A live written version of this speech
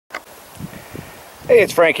Hey,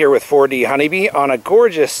 it's Frank here with 4D Honeybee on a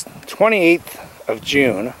gorgeous 28th of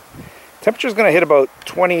June. Temperature's going to hit about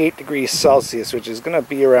 28 degrees Celsius, which is going to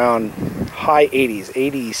be around high 80s,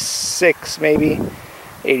 86 maybe,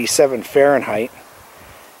 87 Fahrenheit.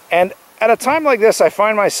 And at a time like this, I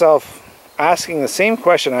find myself asking the same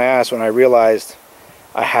question I asked when I realized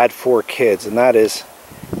I had 4 kids, and that is,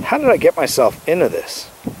 how did I get myself into this?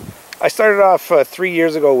 I started off 3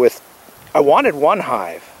 years ago with, I wanted 1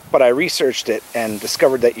 hive, but I researched it and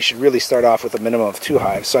discovered that you should really start off with a minimum of 2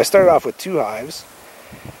 hives. So I started off with 2 hives.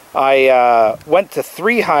 I went to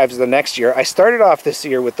 3 hives the next year. I started off this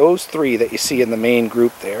year with those 3 that you see in the main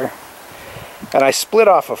group there. And I split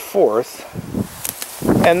off a 4th.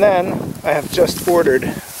 And then I have just ordered 2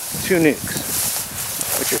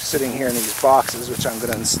 nucs, which are sitting here in these boxes, which I'm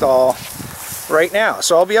going to install right now.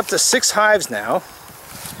 So I'll be up to 6 hives now.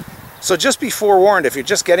 So just be forewarned, if you're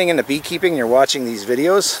just getting into beekeeping and you're watching these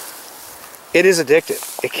videos, it is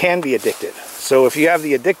addictive. It can be addictive. So if you have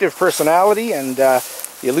the addictive personality and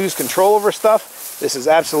you lose control over stuff, this is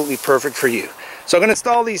absolutely perfect for you. So I'm going to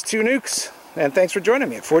install these 2 nucs, and thanks for joining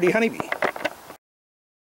me at 4D Honeybee.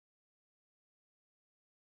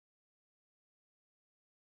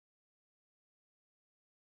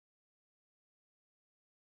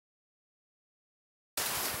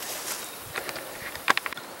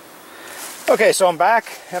 Okay, so I'm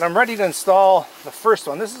back and I'm ready to install the first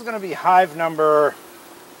one. This is going to be hive number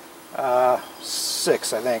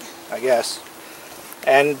 6, I guess.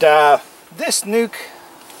 And this nuc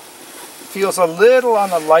feels a little on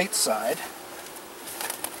the light side.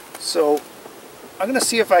 So I'm going to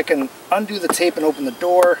see if I can undo the tape and open the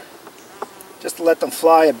door just to let them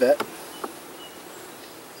fly a bit.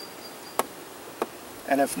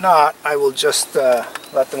 And if not, I will just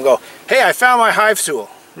let them go. Hey, I found my hive tool.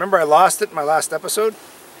 Remember I lost it in my last episode?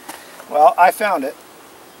 Well, I found it.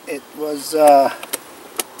 It was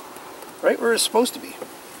right where it's supposed to be.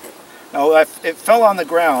 Now, it fell on the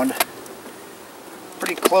ground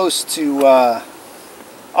pretty close to,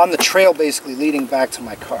 on the trail basically leading back to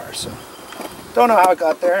my car. So, don't know how it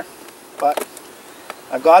got there, but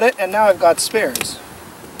I've got it, and now I've got spares.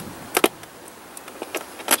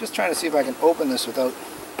 Just trying to see if I can open this without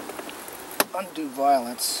undue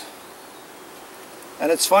violence. And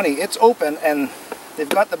it's funny, it's open and they've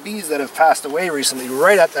got the bees that have passed away recently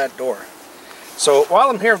right at that door. So while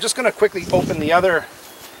I'm here, I'm just going to quickly open the other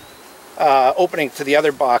opening to the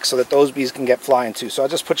other box so that those bees can get flying too. So I'll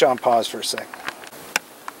just put you on pause for a sec.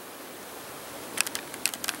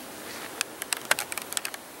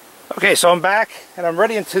 Okay, so I'm back and I'm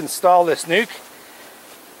ready to install this nuc.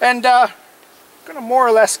 And I'm going to more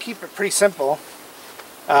or less keep it pretty simple.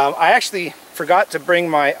 I actually forgot to bring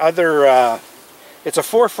my other... it's a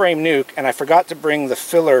 4-frame nuc, and I forgot to bring the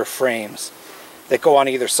filler frames that go on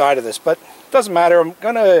either side of this, but it doesn't matter. I'm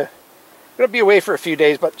gonna be away for a few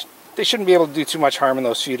days, but they shouldn't be able to do too much harm in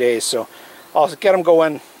those few days, so I'll get them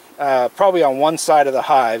going probably on one side of the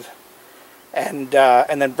hive, and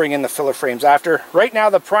then bring in the filler frames after. Right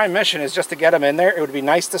now the prime mission is just to get them in there. It would be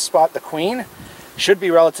nice to spot the queen. Should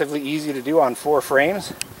be relatively easy to do on 4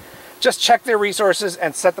 frames. Just check their resources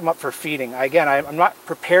and set them up for feeding. Again, I'm not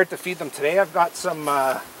prepared to feed them today. I've got some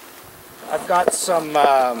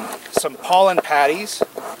pollen patties,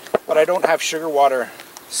 but I don't have sugar water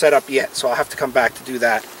set up yet, so I'll have to come back to do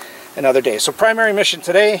that another day. So primary mission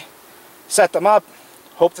today, set them up,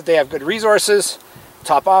 hope that they have good resources,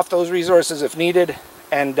 top off those resources if needed,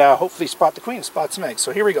 and hopefully spot the queen, spot some eggs.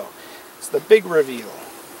 So here we go. It's the big reveal.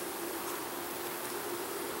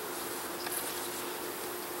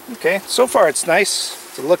 Okay, so far it's nice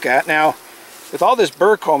to look at. Now, with all this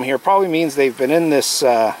burr comb here, probably means they've been in this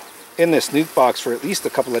nuc box for at least a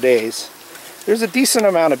couple of days. There's a decent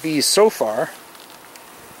amount of bees so far.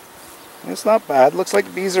 It's not bad. Looks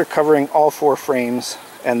like bees are covering all 4 frames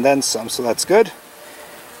and then some, so that's good.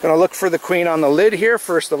 Gonna look for the queen on the lid here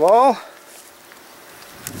first of all.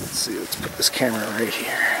 Let's see, let's put this camera right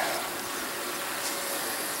here.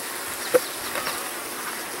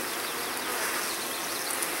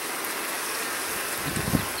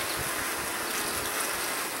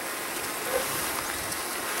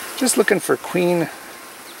 Just looking for queen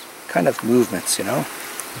kind of movements, you know.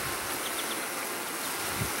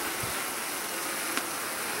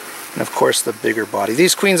 And of course the bigger body.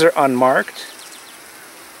 These queens are unmarked,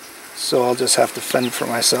 so I'll just have to fend for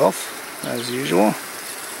myself as usual.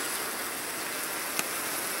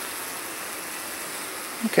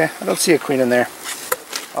 Okay, I don't see a queen in there.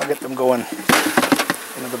 I'll get them going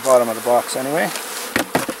into the bottom of the box anyway.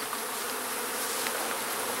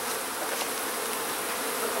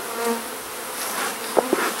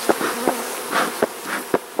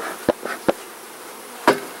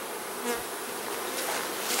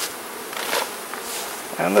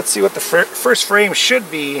 And let's see what the first frame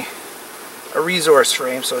should be. A resource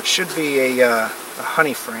frame, so it should be a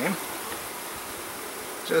honey frame.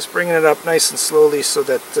 Just bringing it up nice and slowly so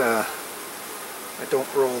that I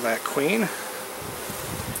don't roll that queen.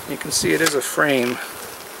 You can see it is a frame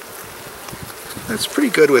that's pretty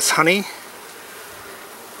good with honey,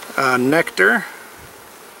 nectar,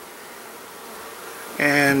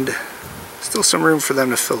 and still some room for them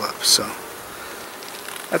to fill up. So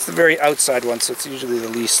that's the very outside one, so it's usually the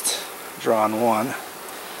least drawn one.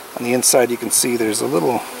 On the inside you can see there's a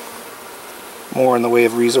little more in the way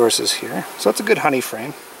of resources here. So it's a good honey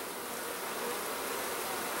frame.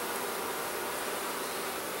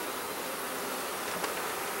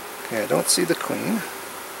 Okay, I don't see the queen.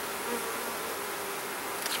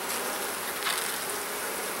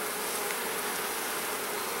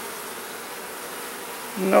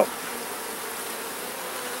 Nope.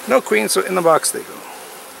 No queen, so in the box they go.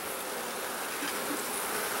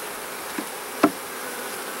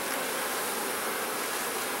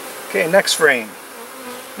 Okay, next frame.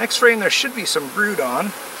 Next frame there should be some brood on.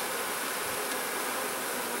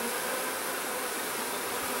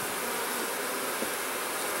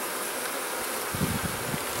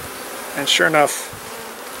 And sure enough,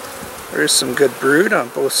 there's some good brood on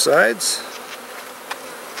both sides.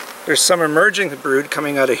 There's some emerging brood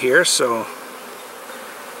coming out of here, so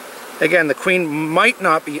again, the queen might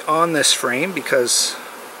not be on this frame because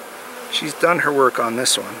she's done her work on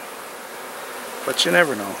this one, but you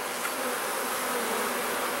never know.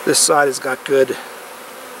 This side has got good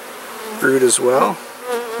brood as well,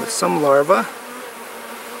 with some larvae.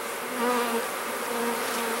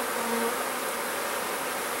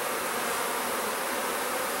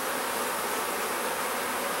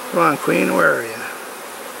 Come on, queen, where are you?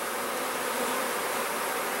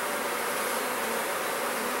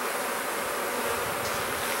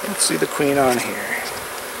 Let's see the queen on here.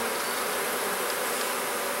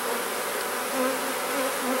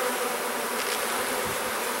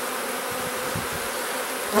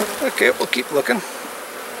 Okay, we'll keep looking.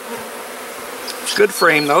 Good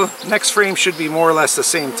frame though. Next frame should be more or less the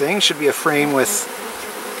same thing. Should be a frame with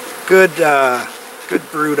good good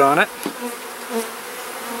brood on it.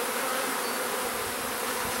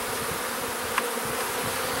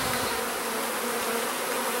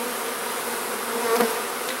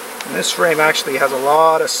 And this frame actually has a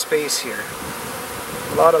lot of space here.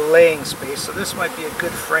 A lot of laying space, so this might be a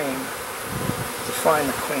good frame to find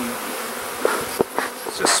the queen.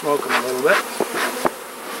 Let's just smoke them a little bit.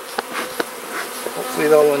 Hopefully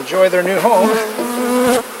they'll enjoy their new home.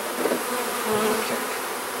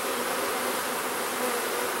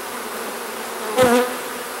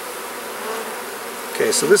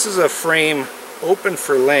 Okay, so this is a frame open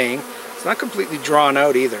for laying. It's not completely drawn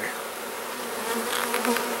out either.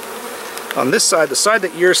 On this side, the side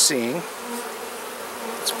that you're seeing,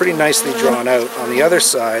 it's pretty nicely drawn out. On the other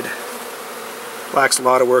side, lacks a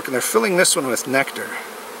lot of work, and they're filling this one with nectar.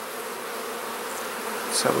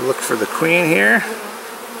 Let's have a look for the queen here.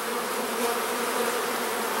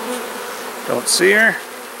 Don't see her.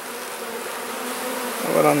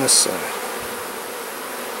 How about on this side?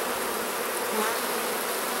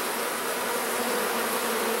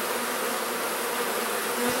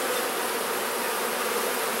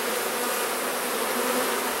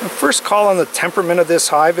 The first call on the temperament of this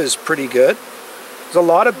hive is pretty good. There's a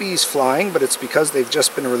lot of bees flying, but it's because they've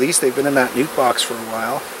just been released. They've been in that nuke box for a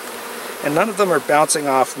while. And none of them are bouncing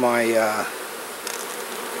off my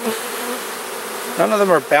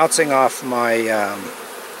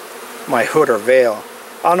my hood or veil.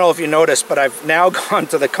 I don't know if you noticed, but I've now gone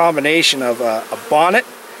to the combination of a bonnet.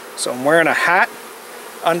 So I'm wearing a hat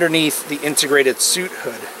underneath the integrated suit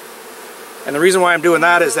hood. And the reason why I'm doing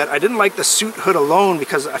that is that I didn't like the suit hood alone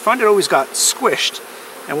because I found it always got squished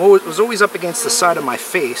and was always up against the side of my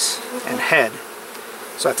face and head.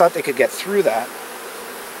 So I thought they could get through that.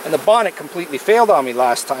 And the bonnet completely failed on me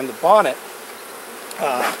last time. The bonnet,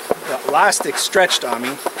 the elastic stretched on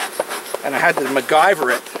me and I had to MacGyver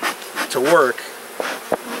it to work.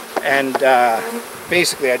 And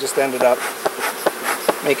basically I just ended up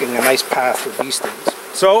making a nice path for bee stings.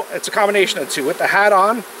 So it's a combination of two. With the hat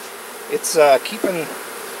on, it's keeping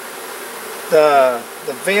the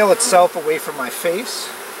veil itself away from my face,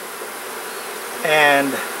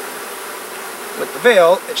 and with the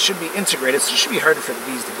veil it should be integrated, so it should be harder for the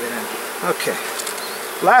bees to get in. Okay,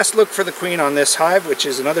 last look for the queen on this hive, which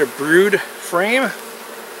is another brood frame.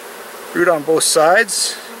 Brood on both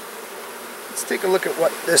sides. Let's take a look at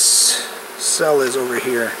what this cell is over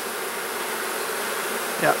here.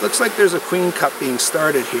 Yeah, it looks like there's a queen cup being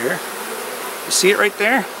started here. You see it right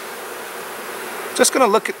there? Just going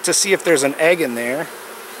to look to see if there's an egg in there.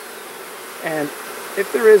 And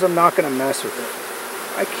if there is, I'm not going to mess with it.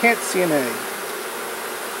 I can't see an egg.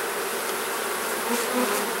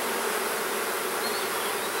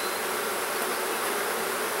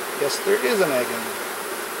 Yes, there is an egg in there.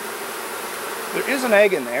 There is an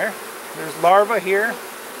egg in there. There's larvae here.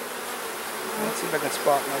 Let's see if I can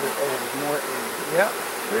spot another egg. More eggs. Yeah,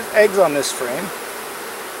 there's eggs on this frame.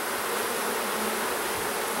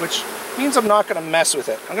 Which means I'm not going to mess with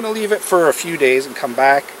it. I'm going to leave it for a few days and come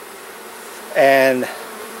back and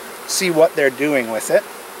see what they're doing with it.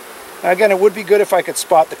 Now again, it would be good if I could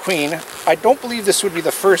spot the queen. I don't believe this would be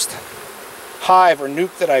the first hive or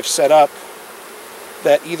nuke that I've set up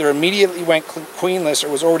that either immediately went queenless or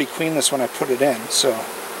was already queenless when I put it in. So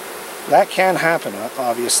that can happen,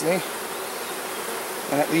 obviously.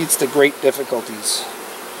 And it leads to great difficulties.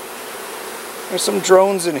 There's some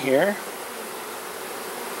drones in here.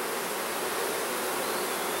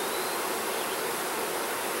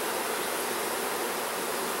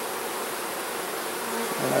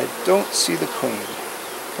 And I don't see the queen.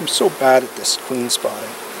 I'm so bad at this queen spotting.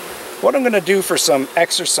 What I'm going to do for some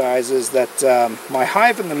exercise is that my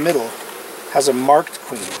hive in the middle has a marked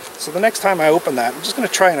queen. So the next time I open that, I'm just going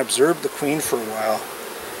to try and observe the queen for a while,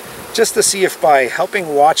 just to see if by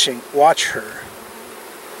helping watch her,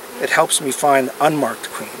 it helps me find unmarked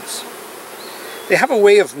queens. They have a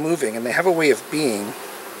way of moving and they have a way of being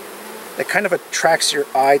that kind of attracts your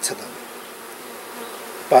eye to them.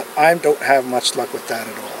 But I don't have much luck with that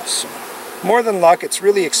at all. So more than luck, it's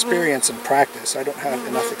really experience and practice. I don't have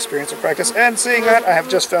enough experience and practice. And seeing that, I have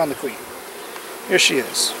just found the queen. Here she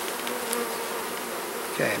is.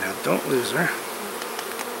 Okay, now don't lose her.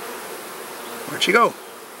 Where'd she go?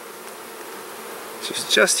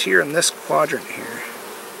 She's just here in this quadrant here.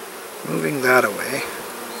 Moving that away.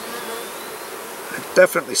 I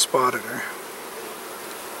definitely spotted her.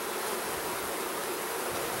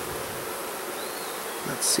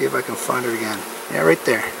 Let's see if I can find her again. Yeah, right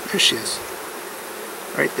there. There she is.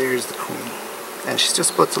 Right there is the queen. And she's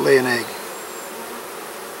just about to lay an egg.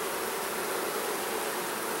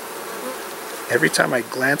 Every time I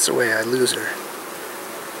glance away, I lose her.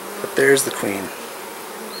 But there's the queen.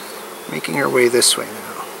 Making her way this way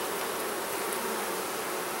now.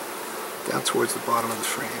 Down towards the bottom of the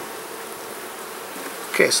frame.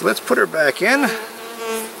 Okay, so let's put her back in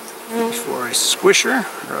before I squish her,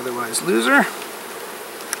 or otherwise lose her.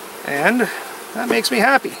 And that makes me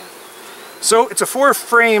happy. So it's a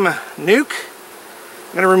 4-frame nuke.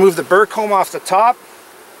 I'm going to remove the burr comb off the top.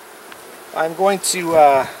 I'm going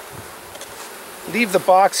to leave the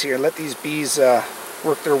box here, let these bees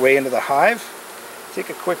work their way into the hive. Take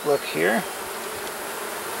a quick look here.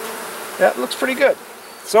 That looks pretty good.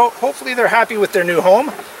 So hopefully they're happy with their new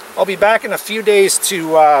home. I'll be back in a few days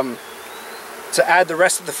to add the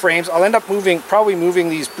rest of the frames. I'll end up probably moving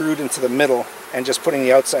these brood into the middle and just putting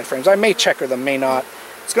the outside frames. I may checker them, may not.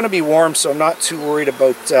 It's going to be warm, so I'm not too worried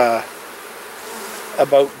about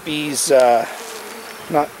bees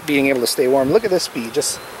not being able to stay warm. Look at this bee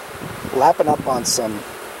just lapping up on some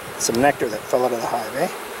nectar that fell out of the hive, eh?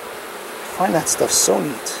 I find that stuff so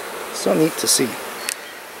neat to see.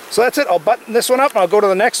 So that's it. I'll button this one up and I'll go to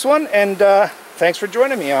the next one. And thanks for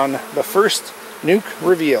joining me on the first nuke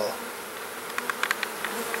reveal.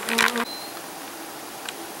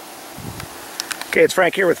 Okay, it's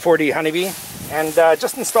Frank here with 4D Honeybee, and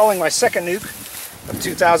just installing my second nuke of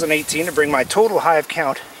 2018 to bring my total hive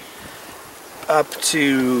count up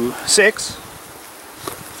to 6.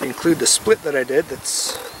 To include the split that I did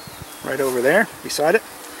that's right over there beside it.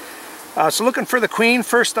 So looking for the queen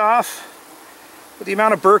first off. With the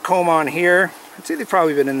amount of burr comb on here, I'd say they've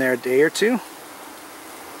probably been in there a day or two.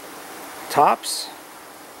 Tops.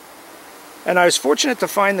 And I was fortunate to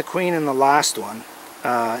find the queen in the last one,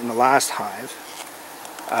 in the last hive.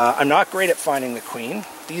 I'm not great at finding the queen.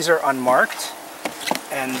 These are unmarked,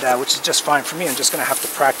 and which is just fine for me. I'm just going to have to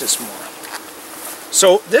practice more.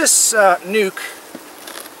 So this nuke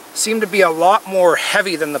seemed to be a lot more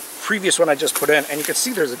heavy than the previous one I just put in, and you can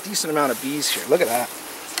see there's a decent amount of bees here. Look at that.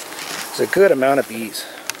 There's a good amount of bees.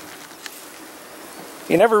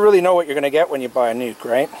 You never really know what you're going to get when you buy a nuke,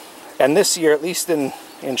 right? And this year, at least in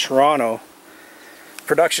Toronto,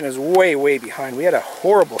 production is way behind. We had a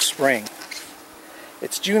horrible spring.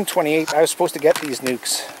 It's June 28th. I was supposed to get these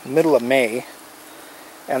nukes middle of May,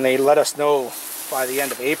 and they let us know by the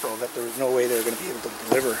end of April that there was no way they were going to be able to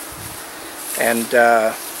deliver. And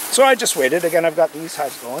so I just waited. Again, I've got these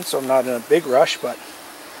hives going, so I'm not in a big rush, but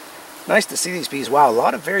nice to see these bees. Wow, a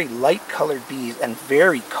lot of very light colored bees and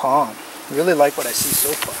very calm. Really like what I see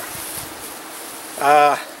so far.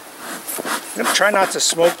 I'm going to try not to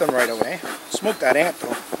smoke them right away. Smoke that ant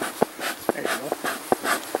though. There you go.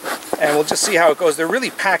 and we'll just see how it goes. They're really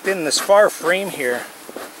packed in. This far frame here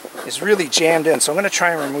is really jammed in, so I'm going to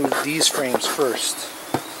try and remove these frames first.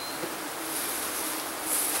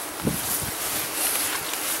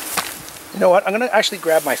 You know what? I'm going to actually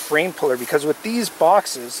grab my frame puller, because with these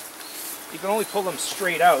boxes, you can only pull them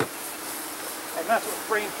straight out, and that's what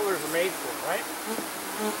frame pullers are made for, right?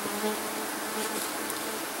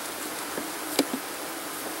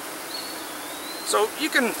 So you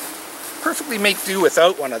can perfectly make do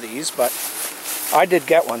without one of these, but I did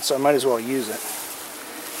get one, so I might as well use it.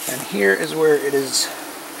 And here is where it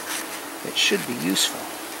should be useful.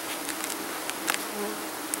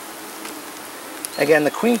 Again,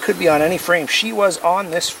 the queen could be on any frame. She was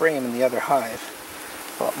on this frame in the other hive.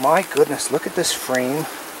 But my goodness, look at this frame.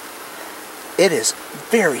 It is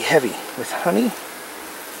very heavy with honey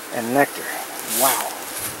and nectar. Wow.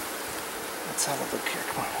 Let's have a look here.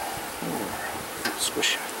 Come on. Ooh,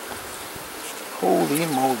 squish it. Holy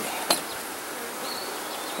moly.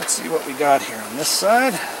 Let's see what we got here on this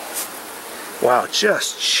side. Wow,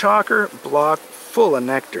 just chocker block full of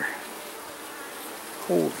nectar.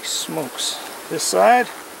 Holy smokes. This side,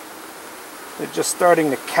 they're just starting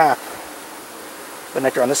to cap the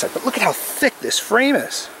nectar on this side. But look at how thick this frame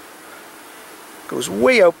is. It goes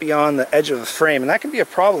way out beyond the edge of the frame, and that can be a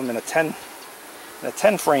problem in a 10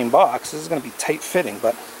 frame box. This is going to be tight fitting,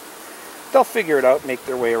 but they'll figure it out, make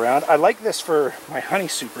their way around. I like this for my honey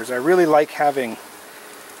supers. I really like having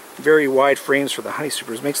very wide frames for the honey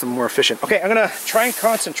supers. Makes them more efficient. Okay, I'm going to try and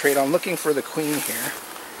concentrate on looking for the queen here,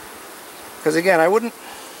 because again, I wouldn't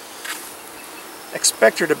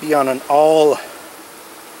expect her to be on an all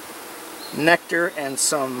nectar and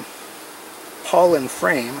some pollen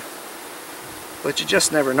frame, but you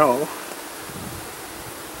just never know.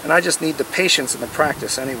 And I just need the patience and the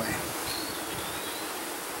practice anyway.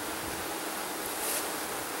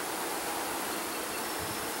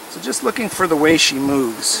 So just looking for the way she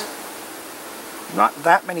moves. Not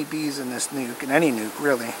that many bees in this nuke, in any nuke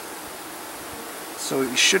really. So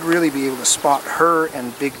you should really be able to spot her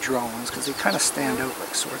and big drones, because they kind of stand out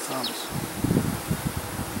like sore thumbs.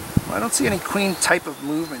 Well, I don't see any queen type of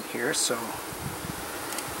movement here, so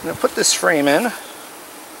I'm going to put this frame in.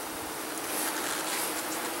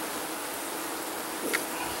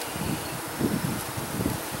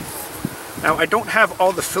 Now I don't have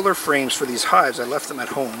all the filler frames for these hives. I left them at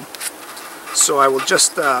home. So I will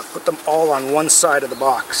just put them all on one side of the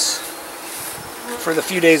box. For the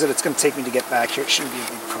few days that it's going to take me to get back here, it shouldn't be a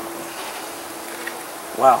big problem.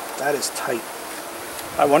 Wow, that is tight.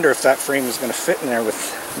 I wonder if that frame is going to fit in there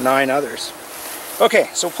with 9 others. Okay,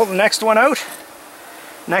 so we'll pull the next one out.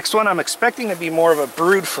 Next one I'm expecting to be more of a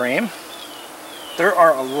brood frame. There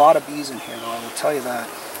are a lot of bees in here though, I will tell you that.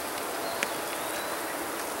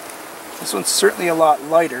 This one's certainly a lot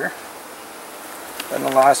lighter than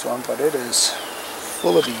the last one, but it is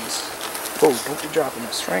full of bees. Oh, don't be dropping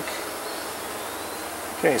this, Frank.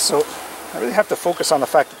 Okay, so I really have to focus on the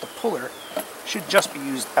fact that the puller should just be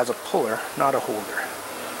used as a puller, not a holder.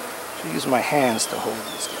 I should use my hands to hold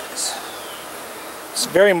these guys. It's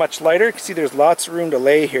very much lighter. You can see there's lots of room to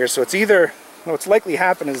lay here, so it's either, what's likely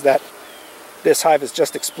happened is that this hive has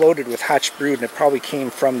just exploded with hatched brood, and it probably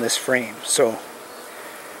came from this frame. So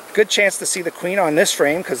good chance to see the queen on this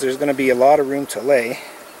frame, because there's going to be a lot of room to lay.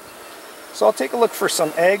 So I'll take a look for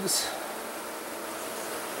some eggs.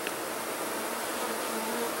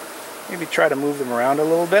 Maybe try to move them around a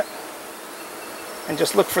little bit, and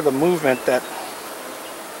just look for the movement that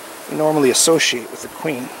we normally associate with the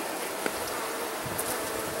queen.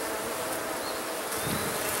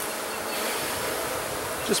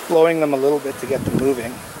 Just blowing them a little bit to get them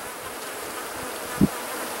moving.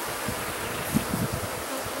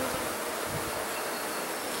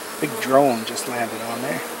 Big drone just landed on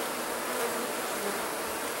there.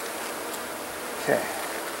 Okay.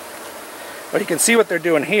 But you can see what they're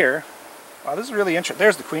doing here. Wow, this is really interesting.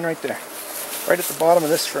 There's the queen right there. Right at the bottom of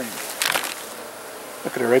this frame.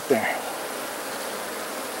 Look at her right there.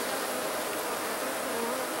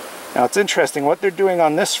 Now it's interesting, what they're doing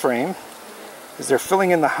on this frame is they're filling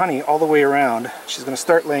in the honey all the way around. She's going to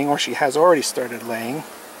start laying, or she has already started laying,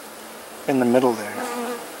 in the middle there.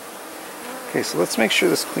 Okay, so let's make sure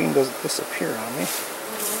this queen doesn't disappear on me.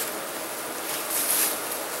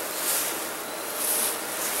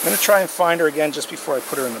 I'm going to try and find her again just before I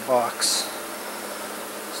put her in the box,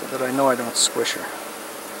 so that I know I don't squish her.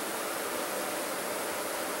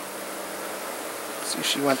 Let's see if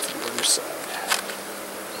she went to the other side.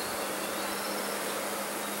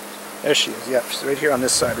 There she is, yep, she's right here on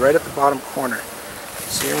this side, right at the bottom corner.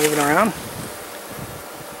 See her moving around?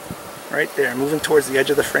 Right there, moving towards the edge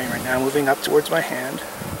of the frame right now, moving up towards my hand.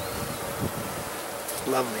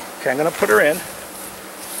 Lovely. Okay, I'm going to put her in.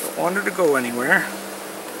 Don't want her to go anywhere.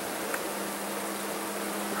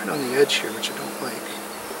 Right on the edge here, which I don't like.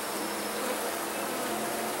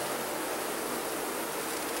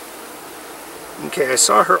 Okay, I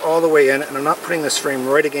saw her all the way in, and I'm not putting this frame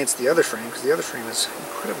right against the other frame because the other frame is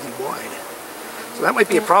incredibly wide. So that might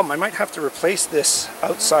be a problem. I might have to replace this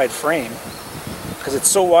outside frame because it's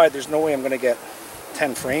so wide there's no way I'm going to get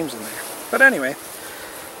 10 frames in there. But anyway,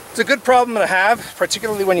 it's a good problem to have,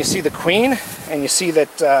 particularly when you see the queen and you see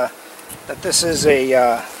that that this is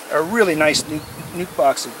a really nice nuke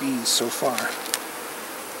box of bees so far.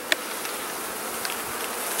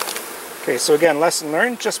 Okay, so again, lesson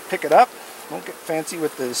learned, just pick it up. Don't get fancy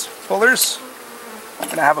with these pullers. I'm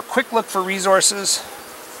going to have a quick look for resources,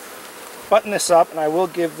 button this up, and I will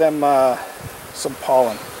give them some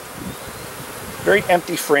pollen. Very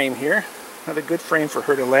empty frame here. Another good frame for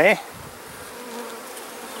her to lay.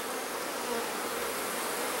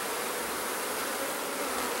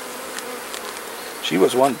 She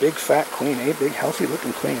was one big fat queen, a big healthy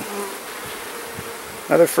looking queen.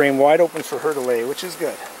 Another frame wide open for her to lay, which is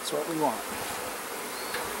good. That's what we want.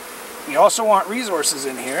 We also want resources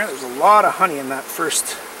in here. There's a lot of honey in that first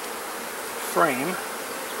frame.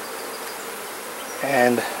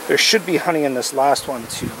 And there should be honey in this last one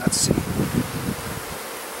too. Let's see.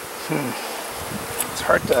 It's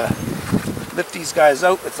hard to lift these guys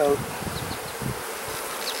out without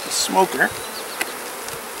the smoker.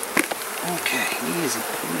 Okay, easy,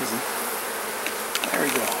 easy. There we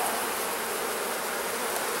go.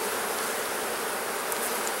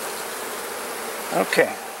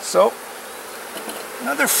 Okay, so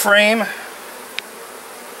another frame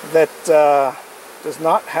that does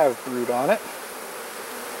not have brood on it.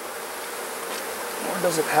 Or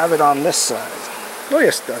does it have it on this side? Oh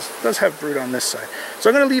yes, it does. It does have brood on this side. So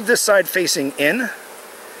I'm going to leave this side facing in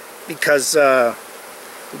because it'll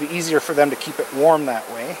be easier for them to keep it warm that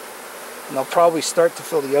way. And they'll probably start to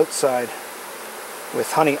fill the outside with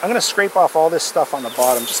honey. I'm going to scrape off all this stuff on the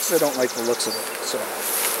bottom just because I don't like the looks of it. So,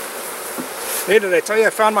 hey, did I tell you I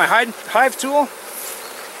found my hive tool?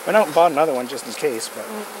 Went out and bought another one just in case, but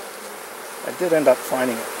I did end up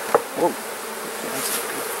finding it. Whoa. Okay, that's not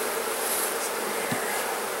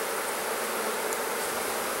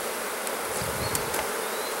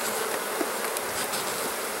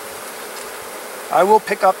good. I will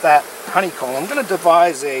pick up that honeycomb. I'm going to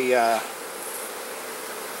devise a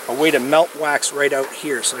way to melt wax right out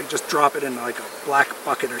here, so I just drop it in like a black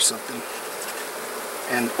bucket or something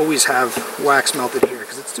and always have wax melted here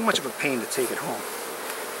because it's too much of a pain to take it home.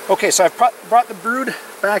 Okay, so I've brought the brood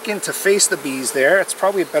back in to face the bees there. It's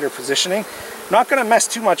probably a better positioning. I'm not going to mess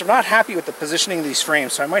too much. I'm not happy with the positioning of these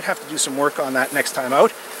frames, so I might have to do some work on that next time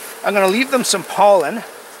out. I'm going to leave them some pollen.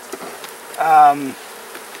 And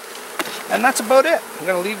that's about it. I'm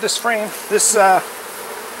going to leave this frame, this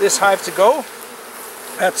hive to go.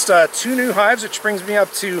 That's 2 new hives, which brings me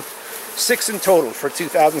up to 6 in total for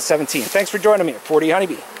 2017. Thanks for joining me at 4D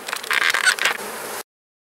Honeybee.